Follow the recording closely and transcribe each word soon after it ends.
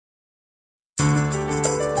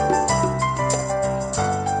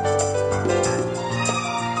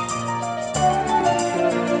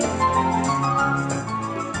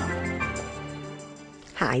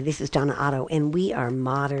Hi, this is Donna Otto, and we are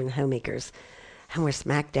modern homemakers, and we're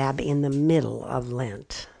smack dab in the middle of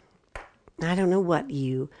Lent. I don't know what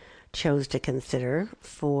you chose to consider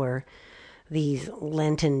for these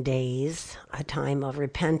Lenten days, a time of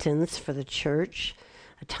repentance for the church,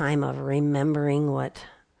 a time of remembering what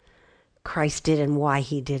Christ did and why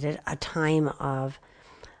he did it, a time of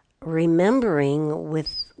remembering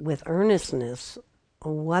with earnestness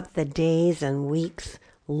what the days and weeks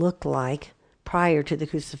look like prior to the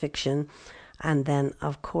crucifixion, and then,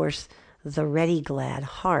 of course, the ready, glad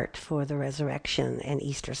heart for the resurrection and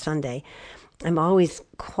Easter Sunday. I'm always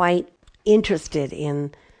quite interested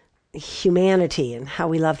in humanity and how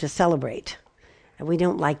we love to celebrate. And we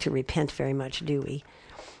don't like to repent very much, do we?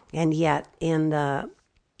 And yet, in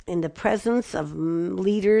the presence of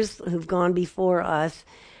leaders who've gone before us,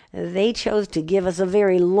 they chose to give us a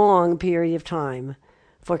very long period of time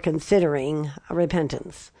for considering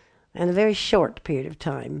repentance, and a very short period of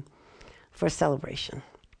time for celebration.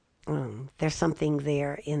 There's something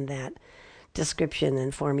there in that description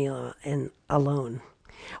and formula and alone.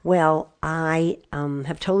 Well, I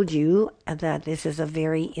have told you that this is a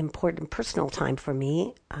very important personal time for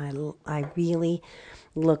me. I really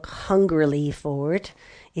look hungrily for it.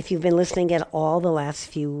 If you've been listening at all the last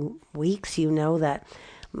few weeks, you know that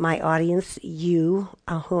my audience, you,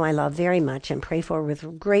 whom I love very much and pray for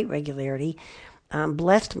with great regularity,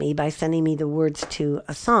 blessed me by sending me the words to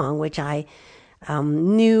a song, which I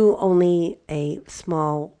knew only a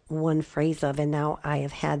small one phrase of, and now I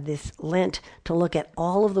have had this Lent to look at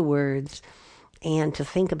all of the words and to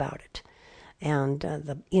think about it, and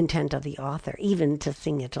the intent of the author, even to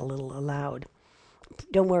sing it a little aloud.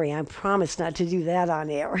 Don't worry, I promise not to do that on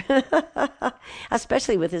air,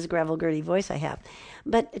 especially with this gravel-gurdy voice I have.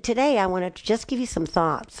 But today I want to just give you some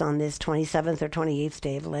thoughts on this 27th or 28th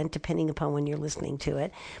day of Lent, depending upon when you're listening to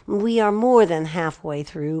it. We are more than halfway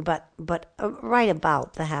through, but right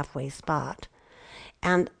about the halfway spot.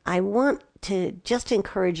 And I want to just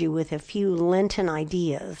encourage you with a few Lenten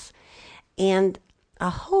ideas and a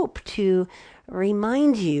hope to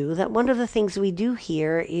remind you that one of the things we do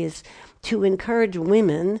here is to encourage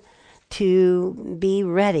women to be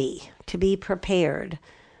ready, to be prepared.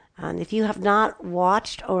 And if you have not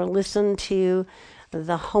watched or listened to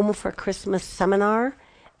the Home for Christmas seminar,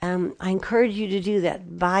 I encourage you to do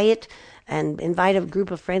that. Buy it and invite a group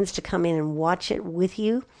of friends to come in and watch it with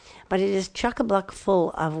you. But it is chock-a-block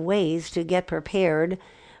full of ways to get prepared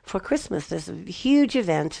for Christmas, this huge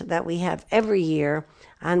event that we have every year.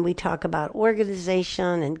 And we talk about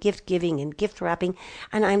organization and gift giving and gift wrapping.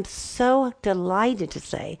 And I'm so delighted to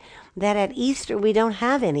say that at Easter we don't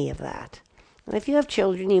have any of that. And if you have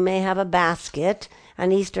children, you may have a basket,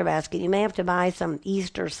 an Easter basket. You may have to buy some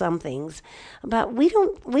Easter somethings. But we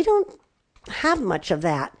don't have much of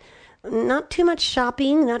that. Not too much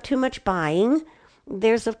shopping, not too much buying.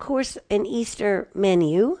 There's, of course, an Easter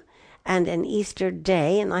menu and an Easter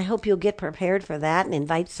day, and I hope you'll get prepared for that and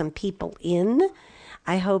invite some people in.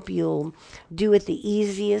 I hope you'll do it the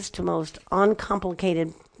easiest, most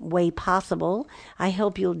uncomplicated way possible. I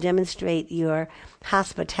hope you'll demonstrate your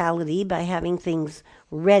hospitality by having things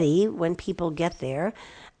ready when people get there.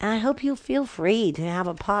 And I hope you'll feel free to have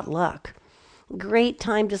a potluck. Great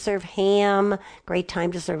time to serve ham, great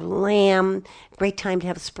time to serve lamb, great time to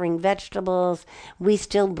have spring vegetables. We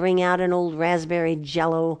still bring out an old raspberry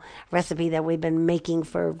jello recipe that we've been making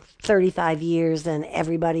for 35 years, and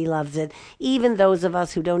everybody loves it, even those of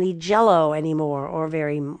us who don't eat jello anymore or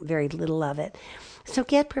very, very little of it. So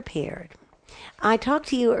get prepared. I talked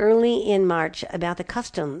to you early in March about the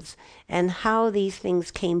customs and how these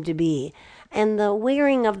things came to be, and the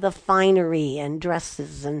wearing of the finery and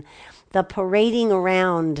dresses and the parading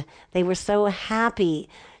around. They were so happy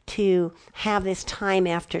to have this time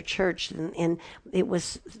after church, and it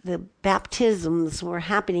was the baptisms were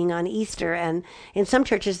happening on Easter, and in some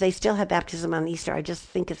churches they still have baptism on Easter. I just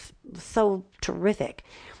think it's so terrific.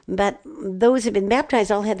 But those who had been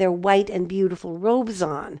baptized all had their white and beautiful robes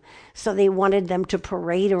on, so they wanted them to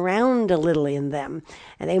parade around a little in them,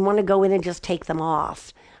 and they want to go in and just take them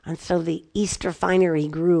off. And so the Easter finery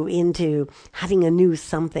grew into having a new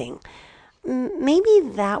something. Maybe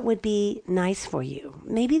that would be nice for you.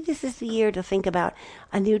 Maybe this is the year to think about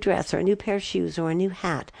a new dress or a new pair of shoes or a new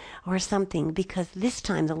hat or something, because this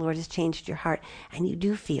time the Lord has changed your heart and you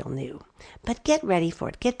do feel new. But get ready for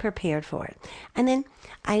it. Get prepared for it. And then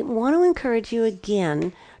I want to encourage you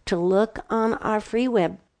again to look on our free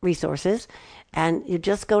web resources, and you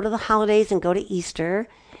just go to the holidays and go to Easter,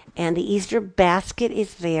 and the Easter basket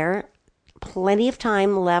is there. Plenty of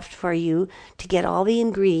time left for you to get all the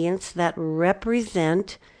ingredients that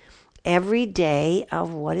represent every day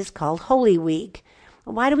of what is called Holy Week.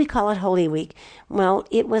 Why do we call it Holy Week? Well,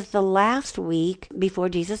 it was the last week before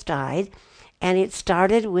Jesus died, and it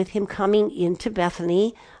started with him coming into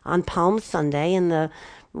Bethany on Palm Sunday and the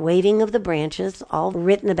waving of the branches, all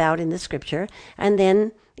written about in the scripture. And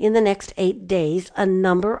then in the next 8 days, a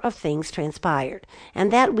number of things transpired.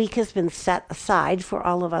 And that week has been set aside for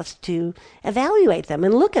all of us to evaluate them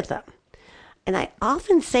and look at them. And I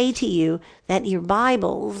often say to you that your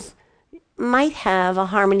Bibles might have a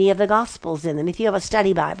harmony of the Gospels in them. If you have a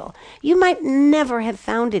study Bible, you might never have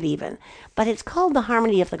found it even, but it's called the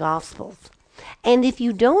harmony of the Gospels. And if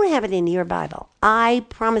you don't have it in your Bible, I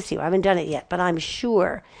promise you, I haven't done it yet, but I'm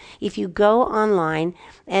sure if you go online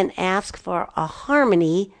and ask for a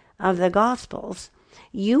harmony of the Gospels,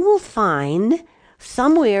 you will find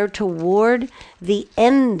somewhere toward the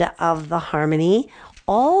end of the harmony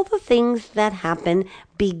all the things that happen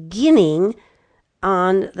beginning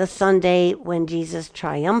on the Sunday when Jesus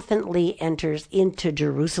triumphantly enters into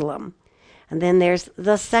Jerusalem. And then there's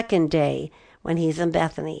the second day when he's in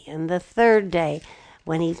Bethany, and the third day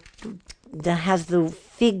when he has the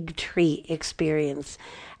fig tree experience.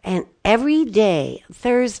 And every day,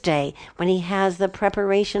 Thursday, when he has the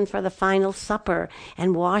preparation for the final supper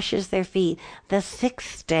and washes their feet, the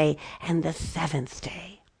sixth day and the seventh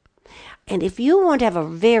day. And if you want to have a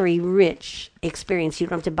very rich experience, you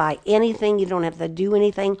don't have to buy anything, you don't have to do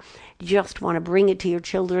anything, you just want to bring it to your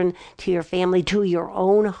children, to your family, to your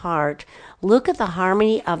own heart. Look at the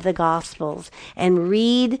harmony of the Gospels and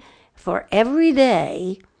read for every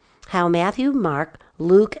day how Matthew, Mark,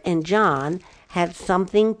 Luke, and John had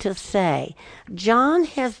something to say. John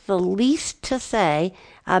has the least to say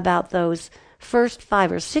about those first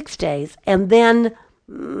 5 or 6 days, and then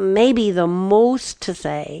maybe the most to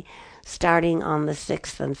say starting on the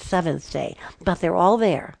 6th and 7th day. But they're all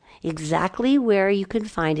there, exactly where you can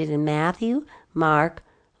find it in Matthew, Mark,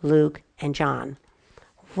 Luke, and John.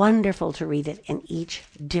 Wonderful to read it in each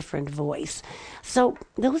different voice. So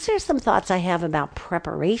those are some thoughts I have about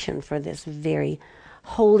preparation for this very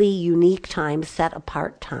holy, unique time, set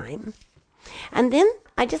apart time. And then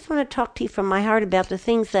I just want to talk to you from my heart about the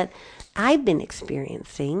things that I've been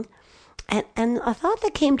experiencing. And a thought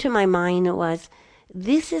that came to my mind was,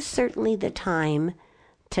 this is certainly the time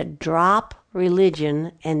to drop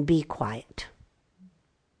religion and be quiet.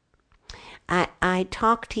 I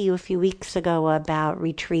talked to you a few weeks ago about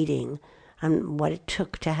retreating and what it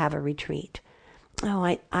took to have a retreat.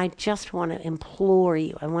 Oh, I just want to implore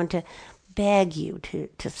you. I want to beg you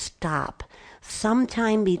to stop.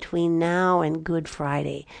 Sometime between now and Good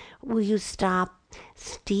Friday, will you stop,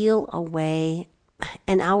 steal away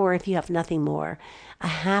an hour if you have nothing more, a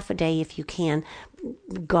half a day if you can,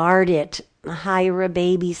 guard it, hire a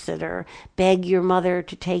babysitter, beg your mother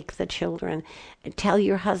to take the children, tell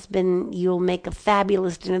your husband you'll make a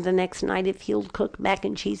fabulous dinner the next night if he'll cook mac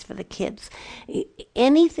and cheese for the kids.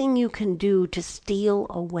 Anything you can do to steal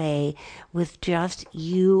away with just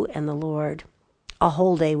you and the Lord. A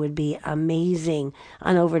whole day would be amazing.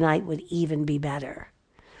 An overnight would even be better.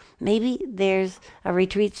 Maybe there's a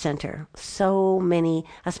retreat center. So many,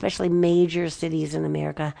 especially major cities in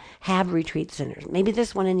America, have retreat centers. Maybe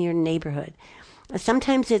there's one in your neighborhood.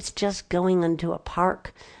 Sometimes it's just going into a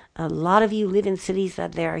park. A lot of you live in cities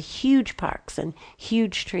that there are huge parks and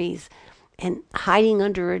huge trees, and hiding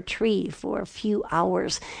under a tree for a few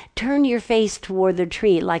hours. Turn your face toward the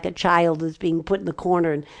tree like a child who's being put in the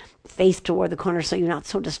corner, and face toward the corner so you're not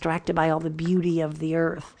so distracted by all the beauty of the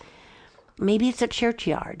earth. Maybe it's a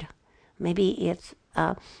churchyard. Maybe it's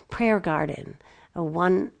a prayer garden.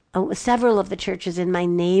 Several of the churches in my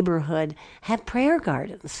neighborhood have prayer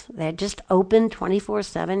gardens. They're just open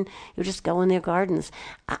 24/7. You just go in their gardens.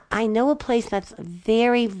 I know a place that's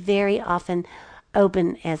very, very often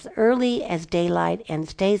open as early as daylight and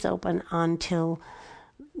stays open until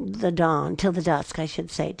the dawn, till the dusk, I should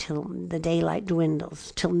say, till the daylight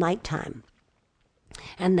dwindles, till nighttime.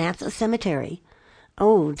 And that's a cemetery.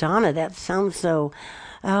 Oh, Donna, that sounds so...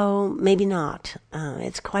 Oh, maybe not.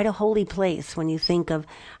 It's quite a holy place when you think of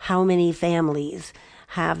how many families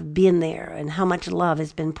have been there and how much love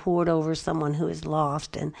has been poured over someone who is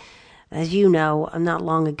lost. And as you know, not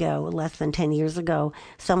long ago, less than 10 years ago,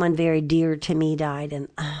 someone very dear to me died. And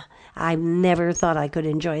I never thought I could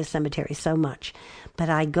enjoy a cemetery so much. But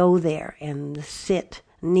I go there and sit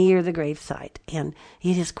near the gravesite, and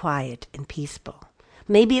it is quiet and peaceful.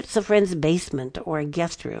 Maybe it's a friend's basement or a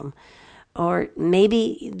guest room, or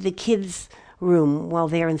maybe the kids' room while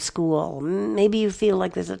they're in school. Maybe you feel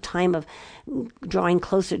like there's a time of drawing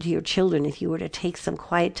closer to your children, if you were to take some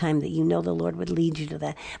quiet time that you know the Lord would lead you to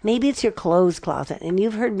that. Maybe it's your clothes closet. And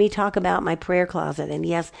you've heard me talk about my prayer closet. And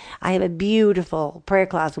yes, I have a beautiful prayer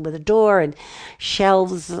closet with a door and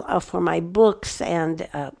shelves for my books and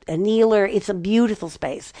a kneeler. It's a beautiful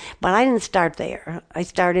space. But I didn't start there. I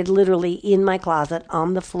started literally in my closet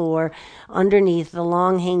on the floor underneath the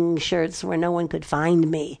long hanging shirts where no one could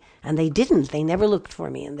find me. And they didn't. They never looked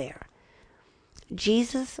for me in there.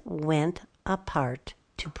 Jesus went apart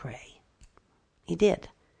to pray. He did.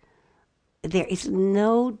 There is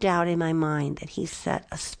no doubt in my mind that he set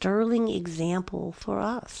a sterling example for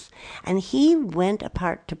us. And he went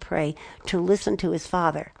apart to pray, to listen to his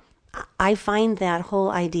Father. I find that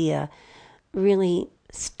whole idea really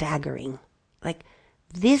staggering. Like,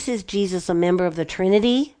 this is Jesus, a member of the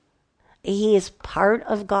Trinity. He is part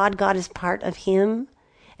of God. God is part of him.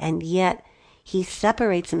 And yet he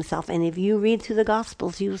separates himself. And if you read through the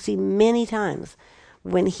Gospels, you'll see many times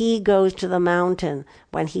when he goes to the mountain,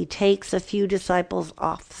 when he takes a few disciples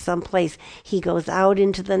off someplace, he goes out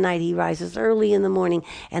into the night, he rises early in the morning.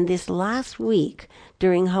 And this last week,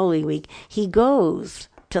 during Holy Week, he goes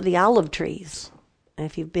to the olive trees. And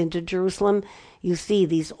if you've been to Jerusalem, you see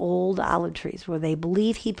these old olive trees where they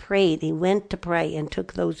believe he prayed. He went to pray and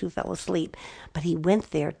took those who fell asleep. But he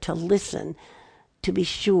went there to listen, to be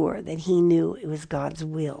sure that he knew it was God's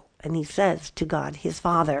will. And he says to God, his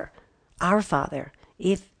Father, our Father,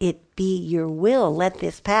 if it be your will, let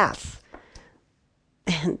this pass.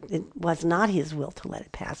 And it was not his will to let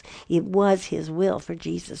it pass. It was his will for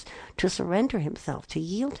Jesus to surrender himself, to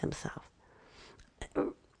yield himself.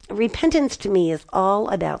 Repentance to me is all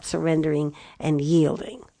about surrendering and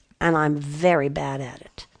yielding. And I'm very bad at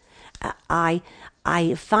it. I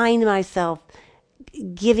find myself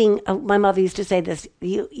giving, my mother used to say this,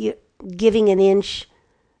 you giving an inch,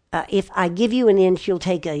 if I give you an inch, you'll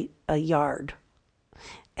take a yard.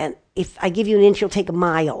 And if I give you an inch, you'll take a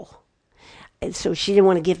mile. And so she didn't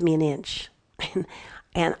want to give me an inch.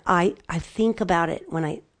 And I think about it when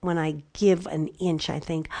I give an inch, I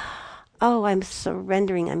think, oh, I'm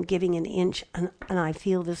surrendering, I'm giving an inch, and I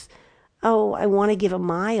feel this, oh, I want to give a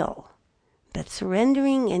mile. But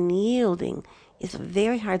surrendering and yielding is a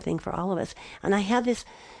very hard thing for all of us. And I have this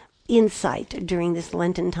insight during this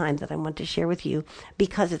Lenten time that I want to share with you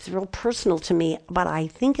because it's real personal to me, but I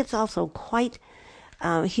think it's also quite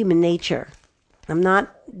human nature. I'm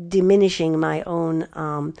not diminishing my own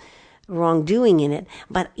wrongdoing in it,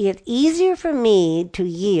 but it's easier for me to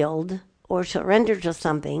yield or surrender to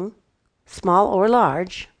something, small or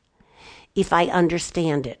large, if I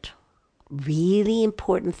understand it. Really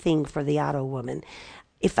important thing for the Otto woman.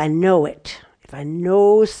 If I know it, if I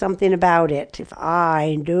know something about it, if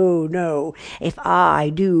I know, if I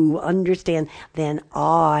do understand, then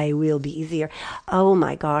I will be easier. Oh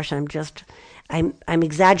my gosh, I'm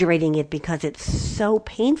exaggerating it because it's so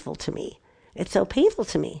painful to me. It's so painful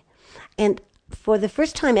to me. And for the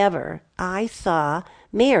first time ever, I saw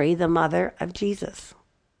Mary, the mother of Jesus,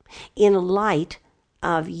 in light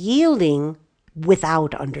of yielding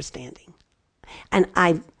without understanding. And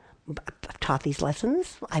I've taught these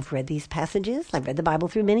lessons. I've read these passages. I've read the Bible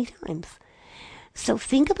through many times. So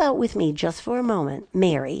think about with me just for a moment,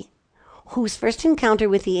 Mary, whose first encounter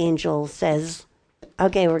with the angel says,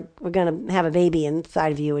 okay, we're going to have a baby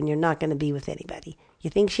inside of you and you're not going to be with anybody. You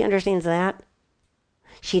think she understands that?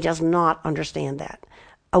 She does not understand that.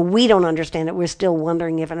 We don't understand it. We're still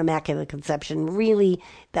wondering if an immaculate conception really,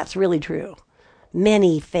 that's really true.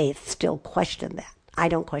 Many faiths still question that. I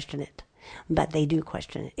don't question it, but they do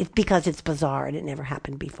question it. It's because it's bizarre and it never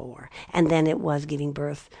happened before. And then it was giving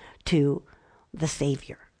birth to the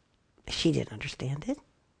Savior. She didn't understand it,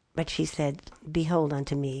 but she said, behold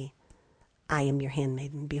unto me, I am your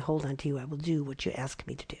handmaiden. Behold unto you, I will do what you ask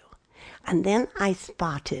me to do. And then I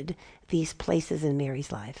spotted these places in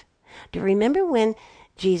Mary's life. Do you remember when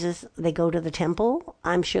Jesus, they go to the temple?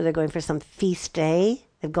 I'm sure they're going for some feast day.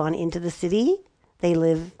 They've gone into the city. They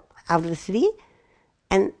live out of the city.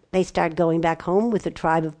 And they start going back home with a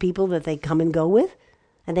tribe of people that they come and go with.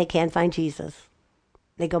 And they can't find Jesus.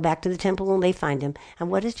 They go back to the temple and they find him. And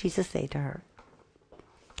what does Jesus say to her?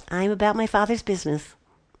 I'm about my Father's business.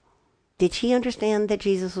 Did she understand that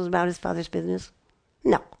Jesus was about his Father's business?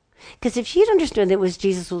 No. Because if she had understood that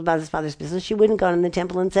Jesus was about his Father's business, she wouldn't have gone in the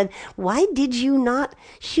temple and said, why did you not?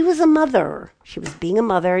 She was a mother. She was being a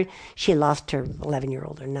mother. She lost her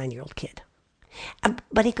 11-year-old or 9-year-old kid.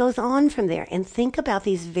 But it goes on from there. And think about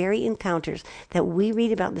these very encounters that we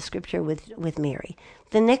read about in the scripture with Mary.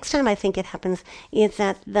 The next time I think it happens, it's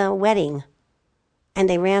at the wedding. And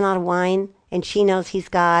they ran out of wine, and she knows he's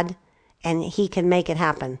God, and he can make it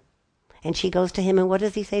happen. And she goes to him, and what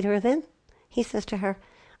does he say to her then? He says to her,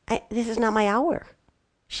 this is not my hour.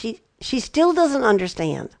 She still doesn't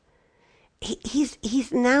understand.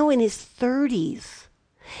 He's now in his 30s.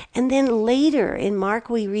 And then later in Mark,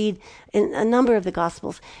 we read, in a number of the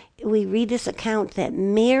Gospels, we read this account that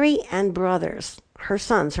Mary and brothers, her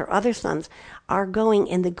sons, her other sons, are going,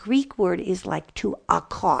 and the Greek word is like to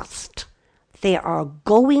accost. They are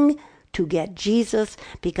going to get Jesus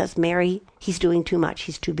because Mary, he's doing too much.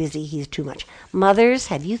 He's too busy. He's too much. Mothers,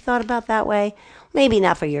 have you thought about that way? Maybe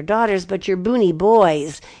not for your daughters, but your boony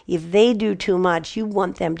boys. If they do too much, you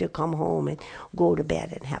want them to come home and go to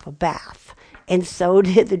bed and have a bath. And so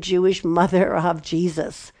did the Jewish mother of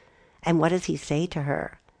Jesus. And what does he say to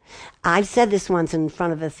her? I've said this once in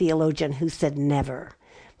front of a theologian who said never.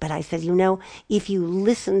 But I said, if you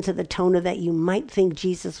listen to the tone of that, you might think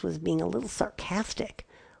Jesus was being a little sarcastic.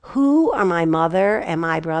 Who are my mother and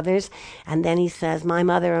my brothers? And then he says, my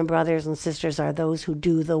mother and brothers and sisters are those who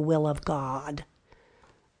do the will of God.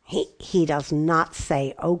 He does not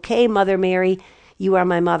say, okay, Mother Mary, you are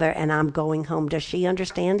my mother and I'm going home. Does she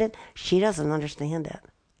understand it? She doesn't understand it.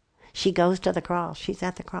 She goes to the cross. She's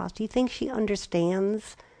at the cross. Do you think she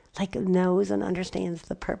understands, knows and understands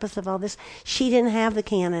the purpose of all this? She didn't have the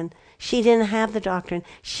canon. She didn't have the doctrine.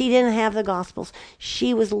 She didn't have the Gospels.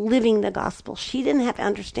 She was living the Gospel. She didn't have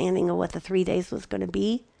understanding of what the 3 days was going to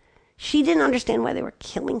be. She didn't understand why they were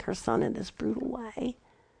killing her son in this brutal way.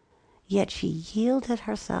 Yet she yielded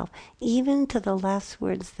herself even to the last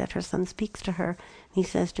words that her son speaks to her. He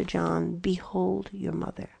says to John, behold your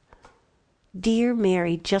mother. Dear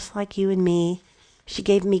Mary, just like you and me, she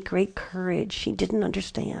gave me great courage. She didn't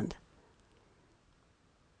understand.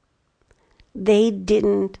 They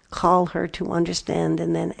didn't call her to understand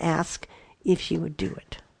and then ask if she would do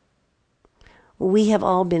it. We have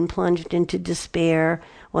all been plunged into despair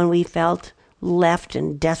when we felt left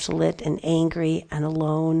and desolate and angry and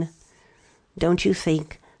alone. Don't you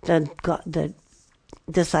think the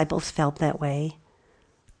disciples felt that way?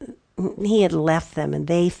 He had left them and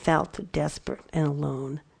they felt desperate and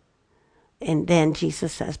alone. And then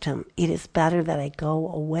Jesus says to him, it is better that I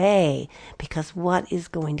go away because what is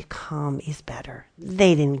going to come is better.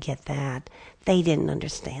 They didn't get that. They didn't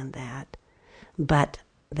understand that. But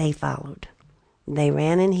they followed. They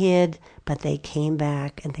ran and hid, but they came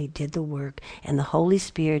back and they did the work. And the Holy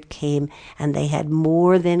Spirit came and they had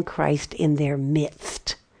more than Christ in their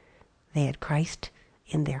midst. They had Christ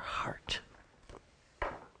in their heart. Do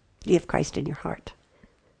you have Christ in your heart?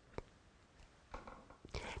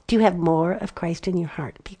 Do you have more of Christ in your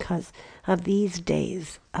heart because of these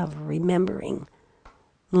days of remembering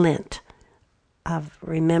Lent, of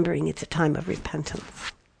remembering it's a time of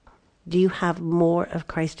repentance? Do you have more of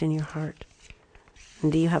Christ in your heart?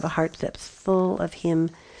 And do you have a heart that's full of Him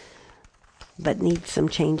but needs some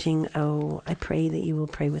changing? Oh, I pray that you will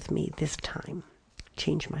pray with me this time.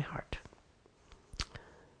 Change my heart.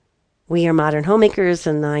 We are Modern Homemakers,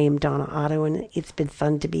 and I am Donna Otto, and it's been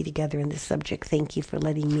fun to be together in this subject. Thank you for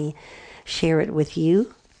letting me share it with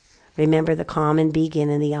you. Remember the common begin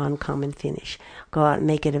and the uncommon finish. Go out and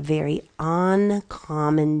make it a very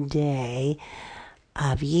uncommon day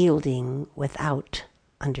of yielding without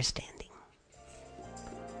understanding.